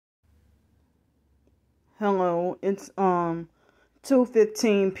Hello, it's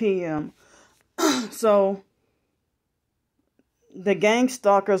 2:15 p.m. So the gang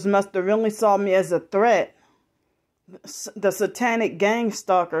stalkers must have really saw me as a threat. The satanic gang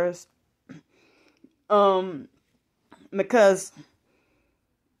stalkers, because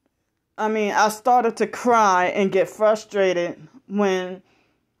I started to cry and get frustrated and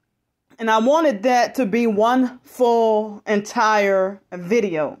I wanted that to be one full entire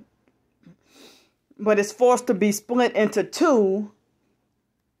video. But it's forced to be split into two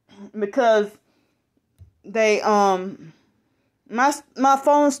because they my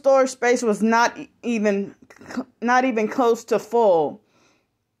phone storage space was not even close to full,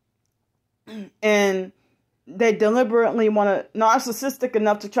 and they deliberately narcissistic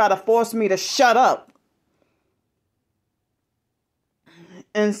enough to try to force me to shut up.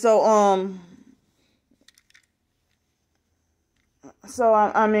 And so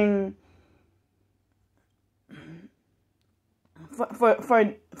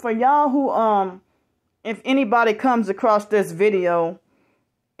for y'all who if anybody comes across this video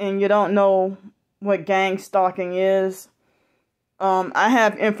and you don't know what gang stalking is, I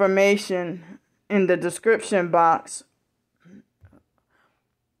have information in the description box,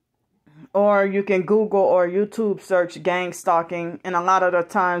 or you can Google or YouTube search gang stalking, and a lot of the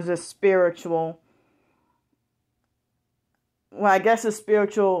times it's spiritual. Well, I guess it's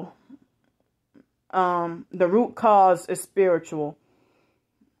spiritual. The root cause is spiritual.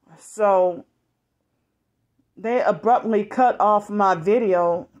 So they abruptly cut off my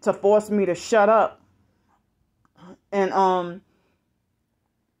video to force me to shut up. And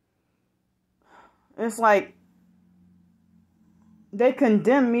it's like they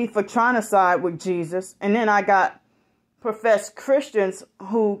condemned me for trying to side with Jesus, and then I got professed Christians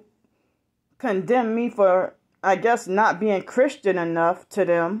who condemn me for, I guess, not being Christian enough to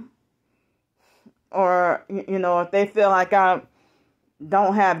them. Or, if they feel like I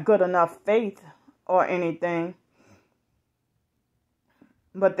don't have good enough faith or anything.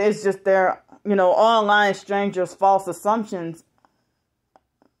 But it's just their, online strangers' false assumptions.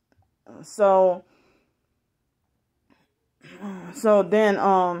 So then,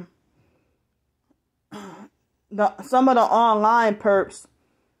 some of the online perps,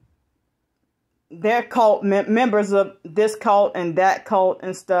 they're cult members of this cult and that cult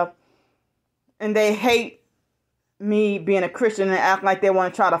and stuff. And they hate me being a Christian and act like they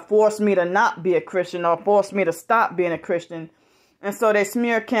want to try to force me to not be a Christian or force me to stop being a Christian. And so they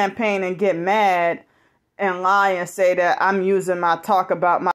smear campaign and get mad and lie and say that I'm using my talk about my